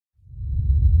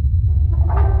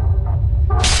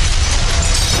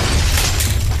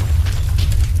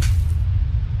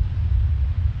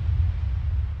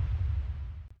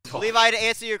Levi, to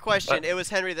answer your question, What? it was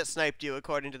Henry that sniped you,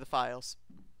 according to the files.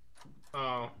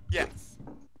 Oh. Yes.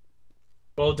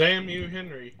 Well, damn you,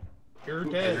 Henry. You're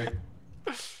dead.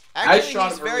 Henry. I Actually, shot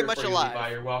he's him very earlier much for you, alive. Levi.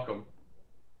 You're welcome.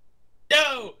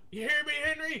 No! You hear me,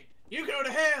 Henry? You go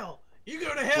to hell! You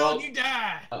go to hell and you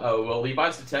die! Uh-oh, well,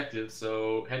 Levi's detective,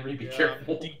 so Henry, be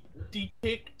careful.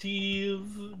 Detective.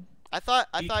 I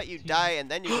thought you'd die and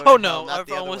then you go to Oh hell, no, not I've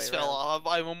the other almost way fell around. off.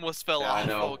 I almost fell Yeah, I off.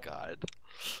 know. Oh god.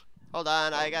 Hold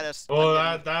on, I gotta. Well,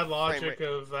 I'm that getting logic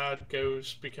frame of that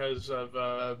goes because of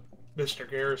Mr.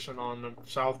 Garrison on the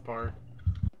South Park.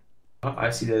 Oh, I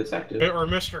see the detective. Or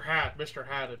Mr. Hat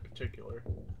in particular.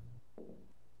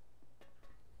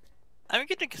 I'm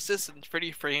getting consistent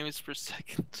 30 frames per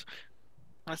second.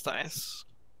 That's nice.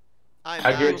 I'm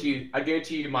I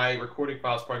guarantee you my recording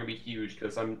file is probably gonna be huge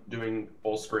because I'm doing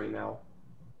full screen now.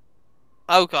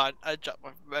 Oh god, I dropped my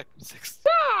back 6.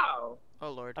 No!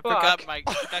 Oh lord. I forgot my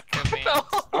command.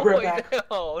 I'll be right Holy back.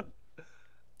 down.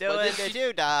 Dylan, did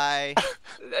you die?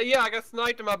 Yeah, I got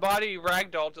sniped and my body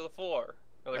ragdolled to the floor.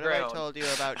 Or the What have ground. I told you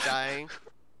about dying?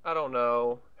 I don't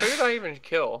know. Who did I even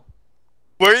kill?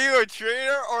 Were you a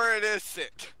traitor or an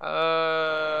innocent?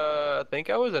 I think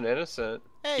I was an innocent.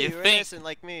 Hey, You you were think- innocent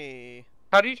like me.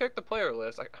 How do you check the player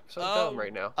list? I'm so Oh. dumb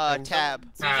right now. Tab.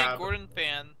 CJ Tab. Gordon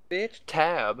fan. Bitch,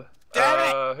 tab.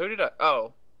 Damn Who did I?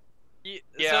 Oh. Yeah,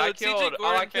 Yeah, so I CJ killed.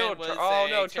 Gordon I killed. fan was Oh a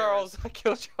no, terrorist. Charles! I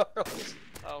killed Charles.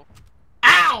 Oh.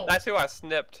 Ow! That's who I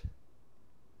snipped.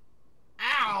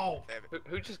 Ow!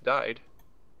 Who just died?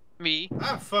 Me.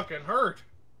 That fucking hurt.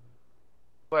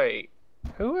 Wait.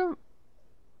 Who am?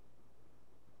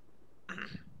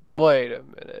 Wait a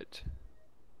minute.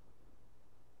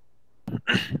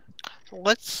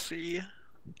 Let's see.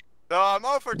 No, I'm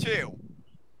 0 for 2.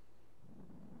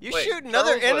 You Wait, shoot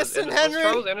another Charles was innocent, Was Henry?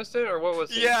 Charles innocent or what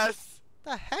was he? Yes.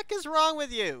 The heck is wrong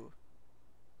with you?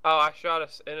 Oh, I shot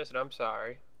a innocent. I'm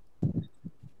sorry.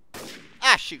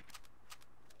 Ah, shoot.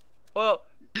 Well,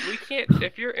 we can't.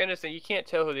 If you're innocent, you can't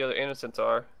tell who the other innocents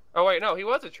are. Oh wait, no, he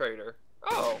was a traitor.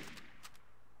 Oh.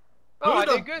 Oh, I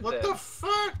did good What then. the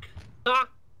fuck? Ah.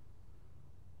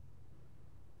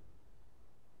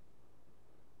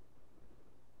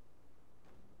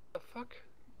 The fuck?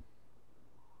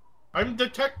 I'm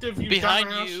detective, you Behind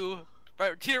dumbass. you.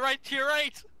 Right, to your right, to your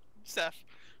right. Seth.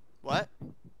 What?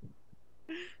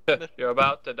 You're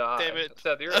about to die. Damn it.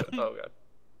 Seth, you're. Oh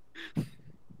god.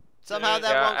 Somehow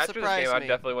that yeah, won't after this surprise game, I me.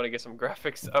 definitely want to get some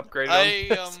graphics upgraded.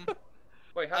 I, on this.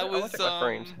 Wait, how I I want was, to check my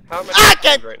frames. How am I Ah,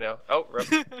 doing get- right now? Oh, rip.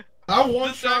 A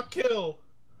one-shot kill.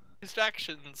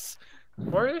 Distractions.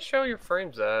 Where did it show your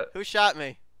frames at? Who shot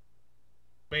me?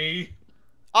 Me.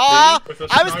 Aw! With a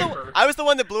I was sniper. I was the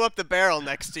one that blew up the barrel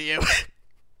next to you.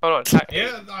 Hold on.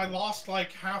 Yeah, I lost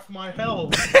like half my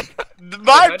health.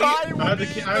 My How do you- body will I had be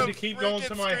to keep- in I had the to keep going freaking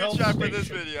to my health screenshot for this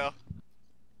station. video.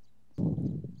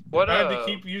 What? I had to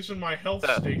keep using my health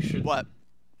Seth. station. What?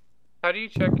 How do you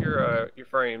check your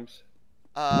frames?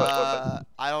 I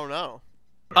don't know.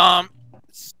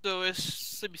 So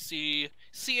it's, let me see.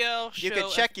 CL show You could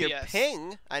check your FPS.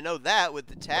 ping. I know that with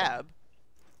the tab,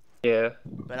 Yeah.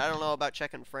 but I don't know about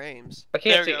checking frames. I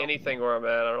can't There see we go. anything where I'm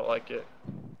at. I don't like it.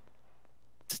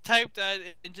 Just type that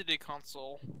into the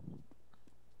console.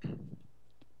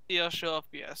 CL show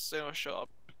FPS. It'll show up.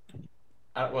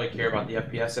 I don't really care about the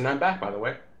FPS, and I'm back, by the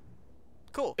way.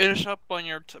 Cool. It'll show up on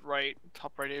your top right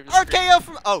of the screen. RKO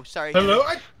from. Oh, sorry. Hello?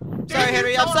 Sorry,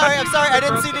 Henry. I'm sorry. I'm sorry. I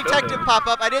didn't see Across the detective building. pop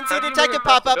up. I didn't see How do you detective move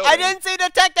across pop the up. I building? didn't see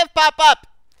detective pop up.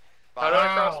 How do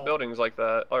I cross Wow. buildings like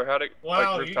that? Or how to Wow,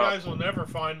 like you rooftop? guys will never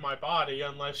find my body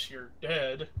unless you're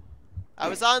dead. I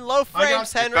was on low I got-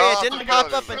 frames, Henry. Oh, It didn't I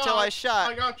pop got up until I I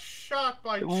shot. got shot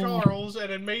by Charles,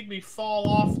 and it made me fall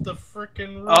off the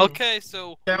frickin' roof. Okay,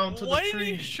 so Down to the why did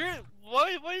tree. you shoot?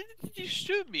 Why did you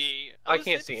shoot me? I was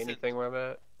can't see innocent. anything where I'm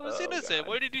at. I was Oh, innocent. God.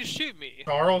 Why did you shoot me?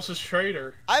 Charles is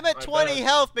traitor. I'm at I 20 bet.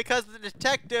 health because the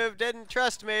detective didn't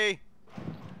trust me.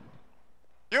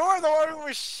 You're the one who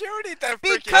was shooting that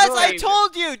freaking Because I Right.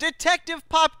 told you, detective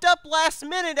popped up last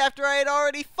minute after I had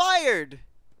already fired.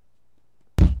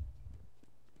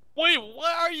 Wait,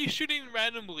 why are you shooting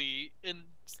randomly? And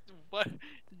what?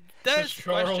 That's the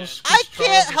Charles- question. I Charles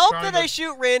can't is help trying that to- I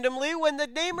shoot randomly when the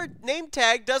name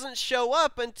tag doesn't show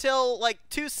up until like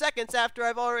 2 seconds after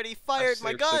I've already I fired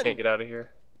my seriously gun. can't get out of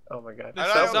here. Oh my god. And I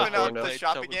That's open not up fair the enough.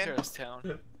 shop Double again. Terrorist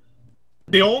Town.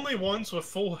 The only ones with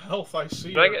full health I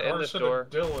see Can I are get in this Carson door?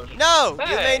 and Dylan. No, you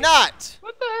may Hey. not.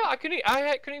 What the hell? I couldn't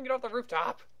even get off the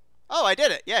rooftop. Oh, I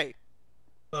did it. Yay.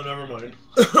 Oh, never mind.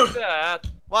 That.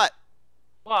 What?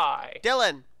 Why?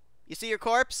 Dylan, you see your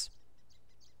corpse?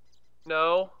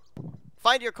 No.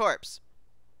 Find your corpse.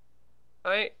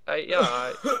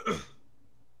 Yeah.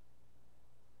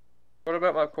 What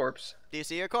about my corpse? Do you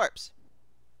see your corpse?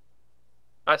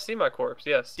 I see my corpse,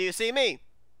 yes. Do you see me?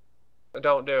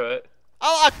 Don't do it.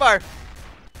 Allah Akbar!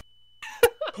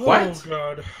 What? Oh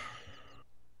god.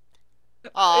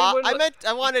 Aw, Hey,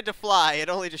 I wanted to fly. It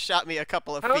only just shot me a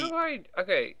couple of How feet. do I...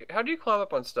 Okay, how do you climb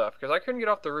up on stuff? Because I couldn't get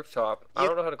off the rooftop. I You-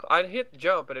 don't know how to... I hit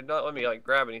jump, and it did not let me, like,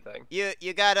 grab anything. You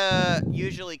gotta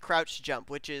usually crouch jump,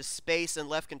 which is space and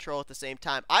left control at the same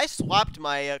time. I swapped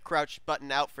my crouch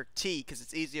button out for T because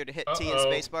it's easier to hit T and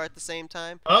Uh-oh. spacebar at the same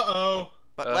time. Uh-oh.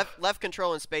 But left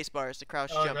control and spacebar is to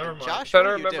crouch Oh, jump. never And mind. Josh, Trying what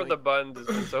to are you remember doing? the buttons has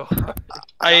been so hard.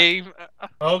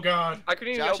 Oh god. I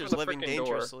couldn't even Josh open is the living freaking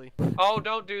dangerously. door. Oh,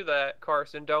 don't do that,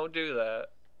 Carson. Don't do that.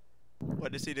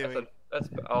 What is he doing? That's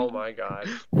oh my god.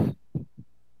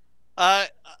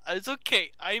 It's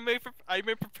okay. I'm a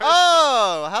professional.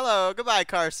 Oh, hello. Goodbye,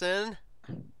 Carson.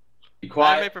 Be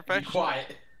quiet. I'm a Be professional.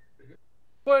 quiet.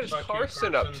 What is Fuck you,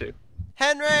 Carson up Carson. to?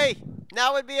 Henry,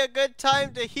 now would be a good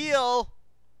time to heal,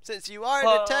 since you are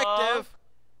a detective.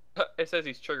 It says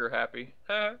he's trigger happy.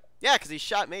 Yeah, because he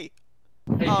shot me.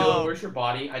 Hey, Oh. Dylan, where's your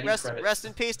body? I need Rest credits.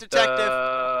 in peace, detective.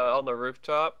 On the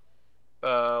rooftop.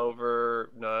 Over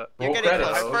not. You're Roll getting credits.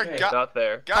 close. I Okay. forgot. Not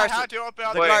there. Guy, Carson, how do you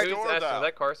about the Wait, guard- that who's door asking? Is though?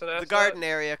 that Carson asked The that? garden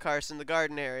area, Carson. The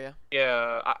garden area.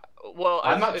 Yeah. Well,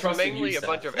 I'm not it's trusting mainly you, a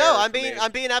bunch Seth. of No, errors I'm for me.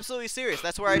 being absolutely serious.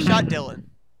 That's where I shot Dylan.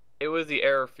 It was the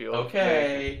airfield.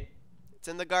 Okay. It's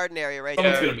in the garden area right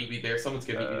Someone's there. gonna meet me there. Someone's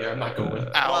gonna meet me there. I'm not going.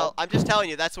 Ow. Well, I'm just telling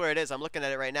you, that's where it is. I'm looking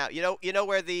at it right now. You know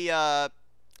where the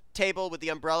table with the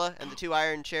umbrella and the 2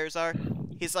 iron chairs are?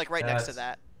 He's like right next to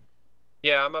that.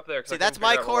 Yeah, I'm up there. 'cause See, I that's couldn't my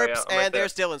figure out way corpse, out. I'm right and there.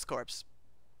 there's Dylan's corpse.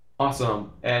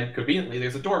 Awesome. And conveniently,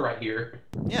 there's a door right here.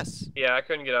 Yes. Yeah, I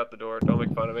couldn't get out the door. Don't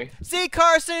make fun of me. See,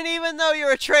 Carson, even though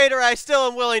you're a traitor, I still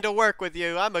am willing to work with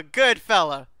you. I'm a good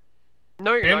fella.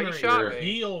 No, you're not. You Henry, shot me.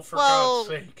 heal for Well, God's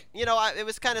sake. You know, it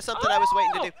was kind of something I was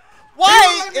waiting to do. Hear Why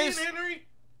what I mean, is Henry?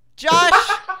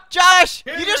 Josh?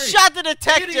 You just Henry, shot the idiot.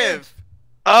 detective.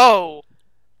 Oh.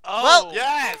 Well,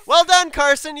 Yes. Well done,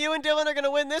 Carson. You and Dylan are gonna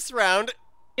win this round.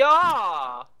 Yeah.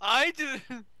 I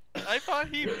didn't. I thought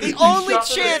he. The only shot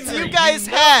the chance Henry. you guys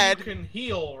know had, You can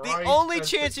heal, the right, only as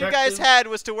chance you guys detective? had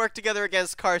was to work together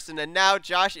against Carson, and now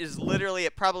Josh is literally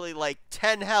at probably like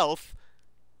 10 health.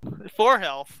 4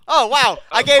 health. Oh wow!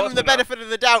 I Oh, gave close him the enough. benefit of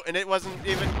the doubt, and it wasn't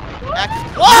even.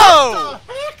 Whoa! What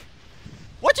the heck?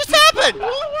 What just happened?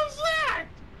 What was that?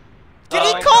 Did Oh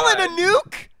he my call God. it a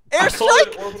nuke? I called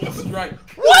it Airstrike? an orbital strike.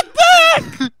 What the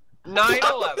heck?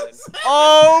 9/11.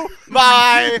 Oh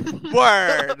my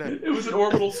word! It was an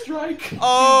orbital strike.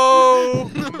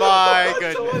 Oh my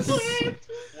goodness!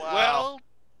 Well.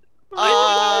 Uh,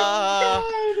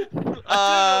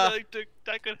 I didn't know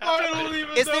that could I happen. don't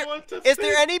even Is know there- what to Is think.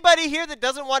 there anybody here that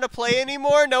doesn't want to play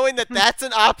anymore, knowing that that's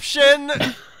an option?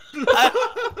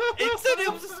 It said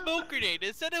it was a smoke grenade.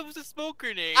 It said it was a smoke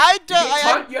grenade. I You,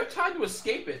 don't. you have time to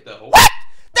escape it, though. What?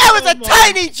 That was Oh a my-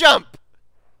 tiny jump.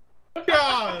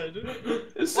 God.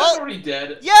 Is Seth Well- already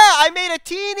dead? Yeah, I made a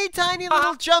teeny tiny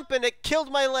little jump and it killed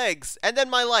my legs and then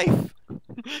my life.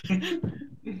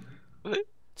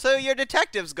 So your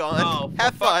detective's gone. Oh,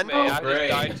 Have fuck fun. me. Oh, I just great.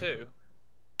 died too.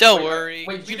 Don't Wait, worry.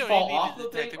 wait, did we you don't fall need off the the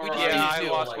thing, detective. We or just Yeah, need I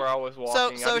you. lost like- where I was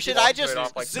walking. So just should walked I just straight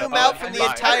off like zoom 7 out miles from the by.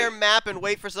 entire map and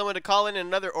wait for someone to call in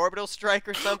another orbital strike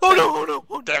or something? Oh no! Oh no!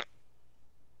 Oh damn!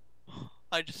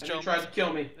 I just Henry jumped. tried to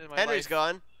kill me. in my Henry's life.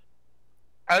 gone.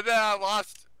 And then I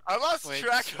lost Wait.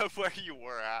 track of where you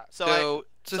were at. So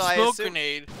it's a so I smoke assume-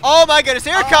 grenade. oh my goodness,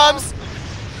 here it Oh. comes!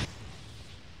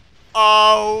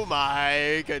 Oh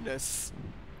my goodness.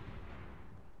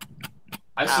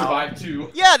 I Ow. survived too.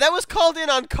 Yeah, that was called in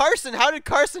on Carson. How did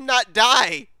Carson not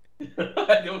die?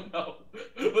 I don't know.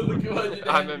 But look at what it did to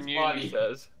I'm Henry's immune, body. he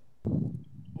says.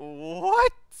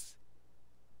 What?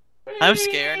 I'm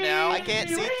scared now. I can't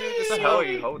see through the What the hell are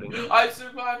you holding? I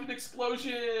survived an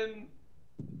explosion.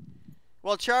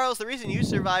 Well, Charles, the reason you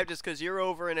survived is because you're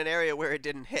over in an area where it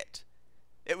didn't hit.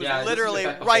 It was Yeah, it doesn't literally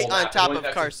affect the right whole on map. It top only of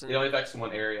affects- Carson. It only affects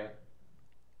one area. It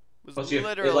was Plus, you have-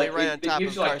 literally it, like, right it, on it top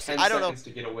gives of you like Carson. 10 I don't know. seconds to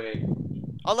get away.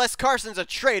 Unless Carson's a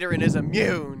traitor and is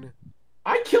immune.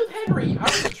 I killed Henry.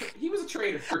 He was a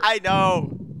traitor. I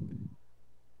know.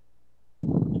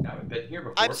 I haven't been here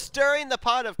before. I'm stirring the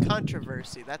pot of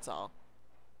controversy, that's all.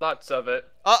 Lots of it.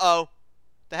 Uh-oh.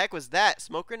 The heck was that?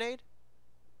 Smoke grenade?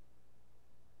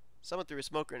 Someone threw a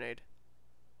smoke grenade.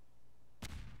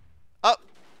 Oh!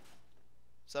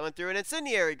 Someone threw an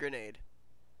incendiary grenade.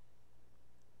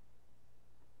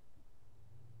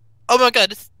 Oh my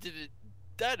god!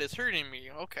 That is hurting me.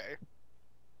 Okay.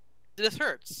 This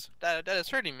hurts. That is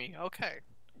hurting me. Okay.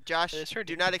 Josh, It is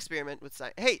hurting do not experiment with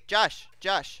science. Hey, Josh,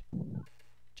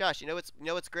 you know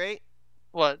what's great?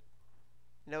 What?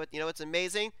 You know what's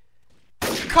amazing?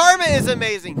 karma is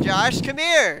amazing, Josh. Come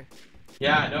here.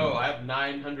 Yeah, I know. I have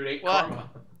 908 What? karma.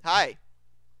 Hi.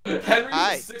 Henry's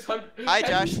Hi. 600. Hi,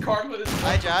 Henry's Josh. karma is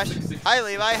Hi, Josh. 660. Hi,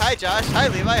 Levi. Hi, Josh. Hi,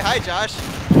 Levi. Hi, Josh.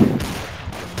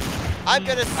 I'm I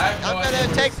have no idea gonna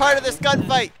where take this part of is. this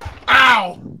gunfight.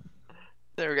 Ow!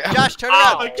 There we go. Josh, turn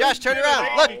Ow. around. Josh, turn around.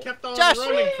 He Look, kept on Josh.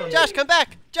 running from me. Josh, come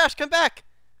back. Josh, come back.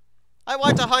 I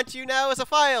want to hunt you now as a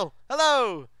file.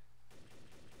 Hello.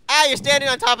 Ah, you're standing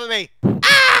on top of me.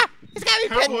 Ah! He's got me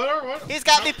pinned. What? He's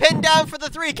got me pinned down for the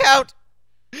 3 count.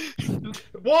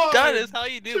 One, That is how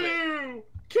you do it. 2,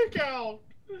 kick out.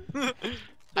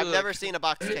 I've never seen a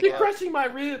box kick You're out. crushing my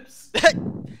ribs.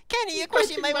 Kenny, you're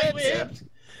crushing my ribs.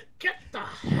 Get the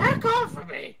heck off of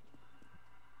me.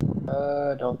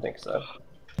 Don't think so.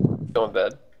 Go in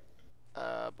bed.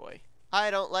 Boy.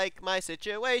 I don't like my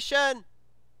situation.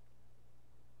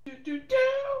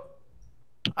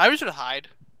 I was gonna hide.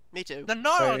 Me too. They're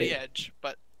not on Right. the edge,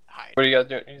 but hide. What are you guys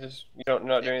doing? You don't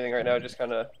not doing anything right now. Just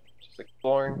kind of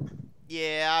exploring.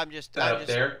 Yeah, I'm just Up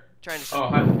there. trying to. Oh,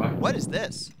 hi. What is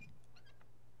this?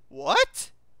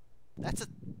 What? That's a.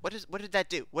 What did that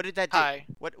do? What did that do? Hi.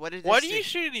 What did this What are do? you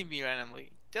shooting me randomly,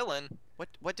 Dylan?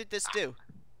 What did this do?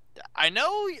 I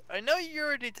know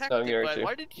you're a detective, Gary but too.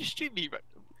 why did you shoot me?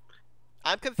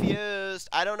 I'm confused.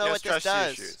 I don't know He what has this trust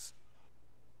does. issues.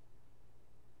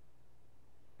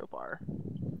 So far.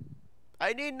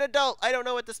 I need an adult. I don't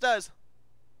know what this does.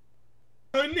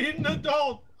 I need an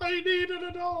adult. I need an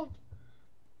adult.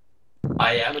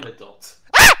 I am an adult.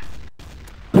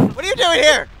 What are you doing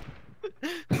here?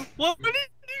 What did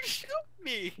you shoot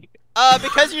me?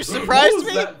 Because you What surprised was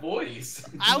me. that voice?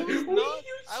 I was What not. did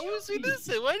you I was shoot me?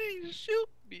 innocent. Why did you shoot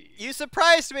me? You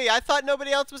surprised me. I thought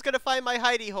nobody else was gonna find my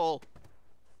hidey hole.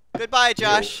 Goodbye,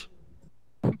 Josh.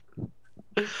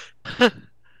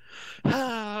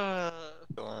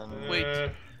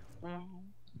 Wait.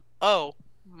 Oh,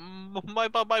 my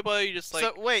buddy just like.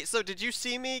 So wait. So did you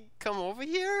see me come over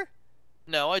here?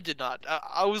 No, I did not.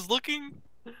 I was looking.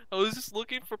 I was just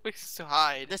looking for places to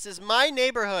hide. This is my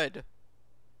neighborhood.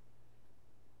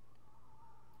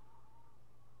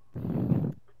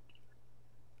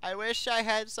 I wish I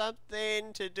had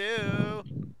something to do.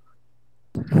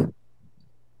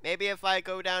 Maybe if I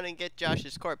go down and get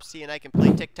Josh's corpse, he and I can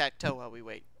play tic-tac-toe while we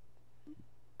wait.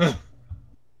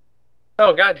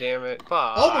 Oh god damn it!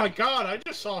 Fuck. Oh my god! I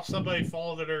just saw somebody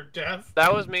fall to their death.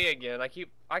 That was me again. I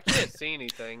can't see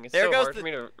anything. It's There so goes hard the- for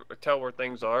me to tell where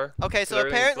things are. Okay, so 'Cause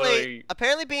everything's apparently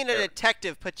literally- being a there.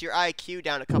 detective puts your IQ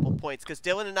down a couple points, because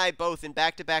Dylan and I both, in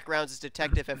back-to-back rounds as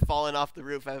detective, have fallen off the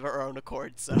roof of our own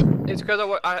accord, so... It's because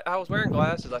I was wearing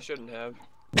glasses. I shouldn't have.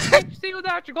 Can't you see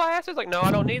without your glasses? Like, no, I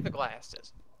don't need the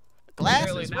glasses. Glasses?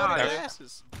 Apparently What are not.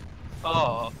 glasses?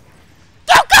 Oh.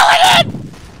 Don't go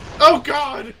in! Oh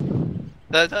god!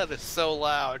 That is so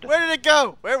loud. Where did it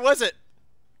go? Where was it?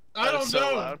 I That don't is so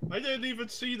know. loud. I didn't even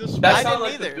see the I That didn't sounded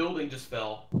like either. the building just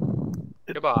fell.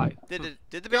 Goodbye. Did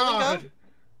the building go? God.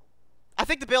 I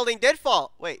think the building did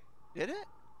fall. Wait, did it?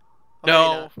 Oh,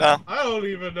 No. maybe not. I don't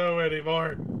even know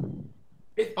anymore.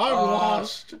 It, I'm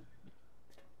lost.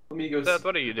 Let me go. Seth,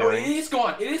 what are you Oh, it doing? is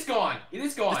gone. It is gone. It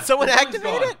is gone. Did someone The building's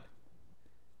activate gone. it?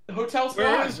 The hotel's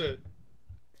Where gone. is it?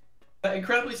 That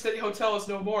incredibly steady hotel is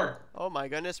no more. Oh my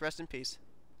goodness, rest in peace.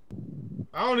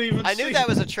 I don't even I see knew that it.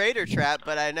 was a trader trap,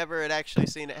 but I never had actually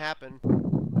seen it happen.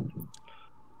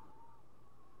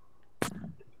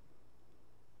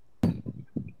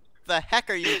 The heck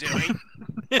are you doing?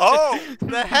 Oh!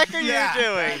 The heck are Yeah. you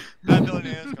doing? That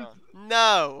building is gone.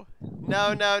 No.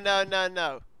 No, no, no, no,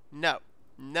 no. No.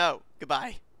 No.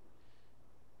 Goodbye.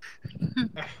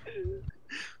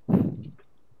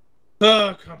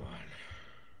 Oh, come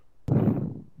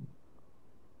on.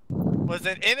 Was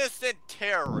an innocent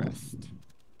terrorist.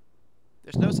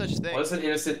 There's no such thing. What is an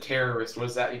innocent terrorist? What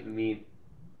does that even mean?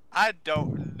 I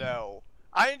don't know.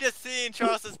 I'm just seeing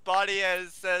Charles's body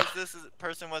as says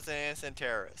person was an innocent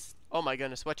terrorist. Oh my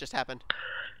goodness, what just happened?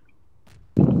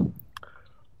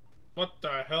 What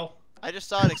the hell? I just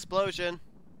saw an explosion.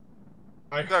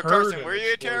 I So, heard Carson, an were you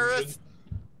a explosion. terrorist?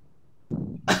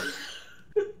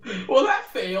 Well, that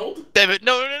failed. Damn it!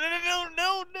 No!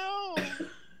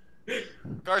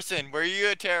 Carson, were you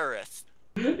a terrorist?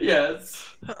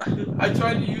 Yes. I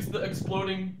tried to use the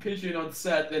exploding pigeon on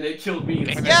set, and it killed me.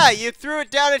 instead. Yeah, you threw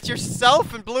it down at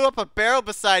yourself and blew up a barrel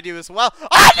beside you as well.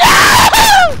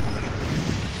 Oh no!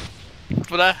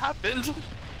 But that happened.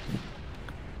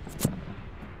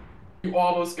 You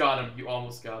almost got him. You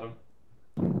almost got him.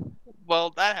 Well,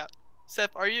 that happened.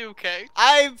 Seth, are you okay?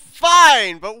 I'm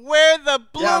fine, but where the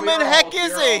Yeah, we bloomin' are heck all-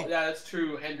 is we are he? all- yeah, that's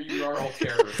true, Henry. We are all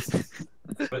terrorists.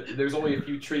 But there's only a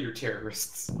few traitor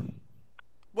terrorists.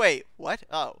 Wait, what?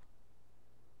 Oh.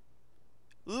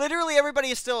 Literally everybody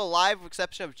is still alive with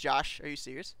exception of Josh. Are you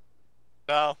serious?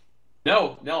 No.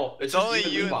 No, it's just only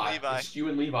and you and Levi. Levi. It's you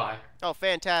and Levi. Oh,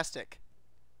 fantastic.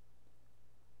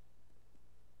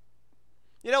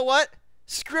 You know what?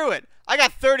 Screw it. I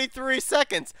got 33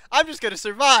 seconds. I'm just gonna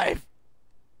survive.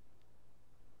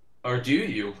 Or do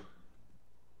you?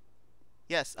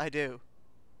 Yes, I do.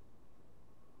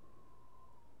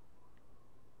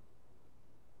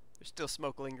 There's still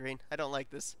smoke lingering. I don't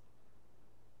like this.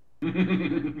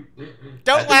 Don't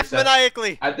Laugh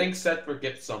maniacally. I think Seth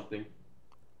forgets something.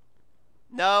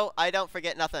 No, I don't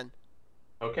forget nothing.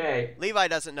 Okay. Levi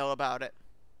doesn't know about it.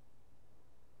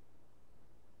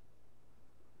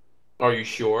 Are you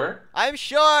sure? I'm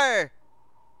sure.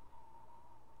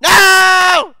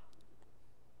 No!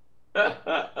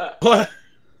 What?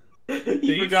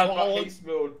 He you forgot fall? about haste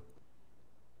mode.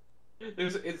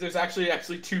 There's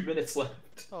actually 2 minutes left.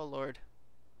 Oh Lord.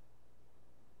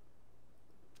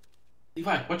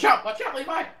 Levi, watch out,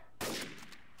 Levi!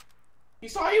 He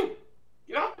saw you!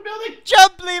 Get off the building!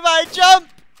 Jump, Levi, jump!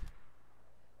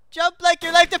 Jump like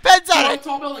your life depends He's on over it! the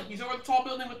tall building! He's over the tall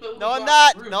building with the No, I'm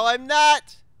glass not! roof. No, I'm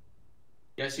not!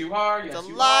 Yes, you are! It's Yes, a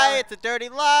you lie! are! It's a dirty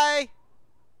lie!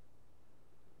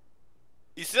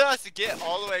 He still has to get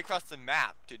all the way across the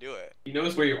map to do it. He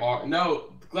knows where you are.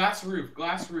 No, glass roof.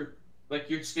 Like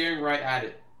you're staring right at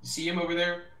it. You see him over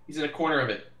there? He's in a corner of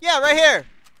it. Yeah, right here!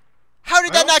 How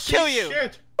did I that don't not see kill you?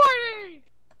 Shit.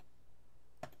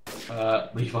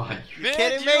 Levi. Man,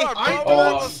 kidding you me? are I rolling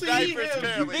don't with see snipers, him.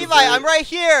 apparently. Levi, I'm right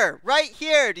here! Right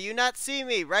here! Do you not see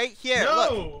me? Right here!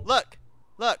 No. Look!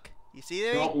 You see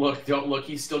me? Don't look.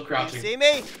 He's still You crouching. see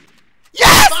me?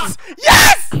 Yes!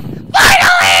 Yes!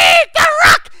 Finally! The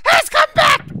Rock has come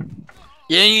back!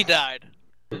 Yeah, you died.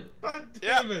 God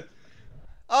damn it.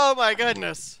 Oh my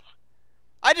goodness.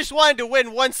 I just wanted to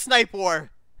win one snipe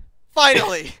war.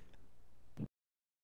 Finally.